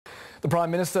The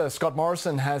Prime Minister, Scott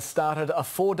Morrison, has started a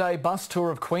 4-day bus tour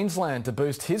of Queensland to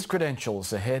boost his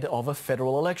credentials ahead of a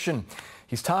federal election.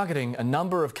 He's targeting a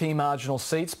number of key marginal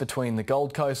seats between the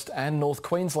Gold Coast and North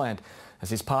Queensland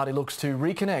as his party looks to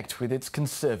reconnect with its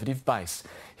Conservative base.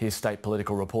 Here's state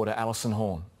political reporter Alison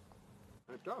Horn.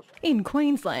 In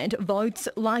Queensland, votes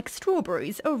like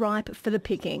strawberries are ripe for the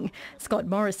picking. Scott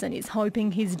Morrison is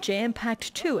hoping his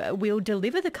jam-packed tour will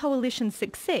deliver the coalition's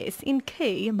success in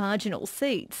key marginal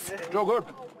seats.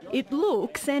 It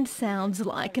looks and sounds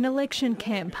like an election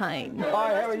campaign.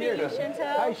 Hi, how are you?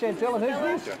 Hey, Chantel, and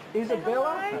who's this?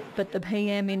 Isabella? But the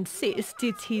PM insists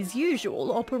it's his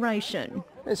usual operation.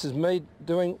 This is me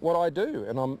doing what I do,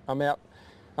 and I'm out,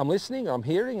 I'm listening, I'm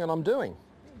hearing, and I'm doing.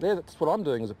 That's what I'm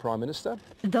doing as a Prime Minister.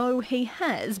 Though he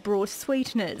has brought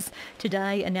sweeteners,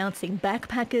 today announcing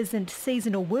backpackers and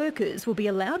seasonal workers will be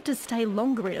allowed to stay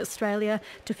longer in Australia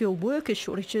to fill worker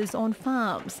shortages on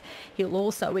farms. He'll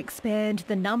also expand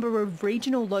the number of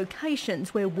regional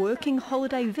locations where working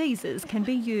holiday visas can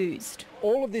be used.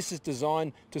 All of this is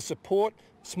designed to support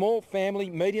small family,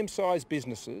 medium-sized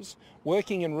businesses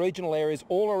working in regional areas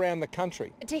all around the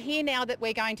country. To hear now that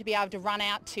we're going to be able to run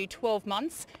out to 12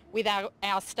 months with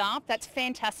our staff, that's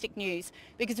fantastic news,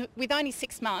 because with only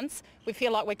 6 months, we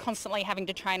feel like we're constantly having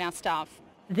to train our staff.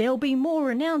 There'll be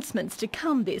more announcements to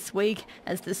come this week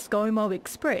as the ScoMo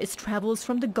Express travels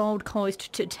from the Gold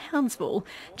Coast to Townsville,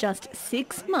 just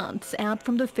 6 months out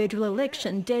from the federal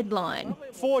election deadline.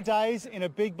 4 days in a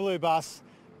big blue bus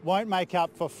won't make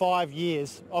up for 5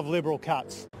 years of Liberal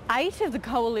cuts. 8 of the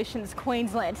coalition's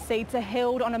Queensland seats are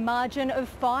held on a margin of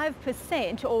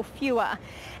 5% or fewer.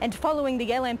 And following the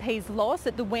LNP's loss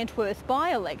at the Wentworth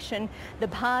by-election, the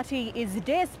party is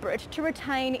desperate to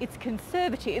retain its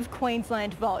Conservative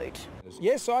Queensland vote.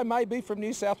 Yes, I may be from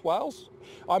New South Wales.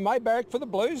 I may barrack for the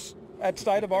Blues at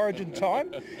State of Origin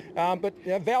time, but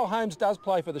Val Holmes does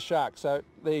play for the Sharks, so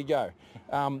there you go.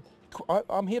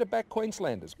 I'm here to back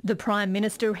Queenslanders. The Prime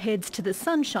Minister heads to the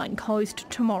Sunshine Coast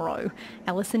tomorrow.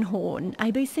 Alison Horn,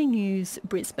 ABC News,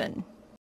 Brisbane.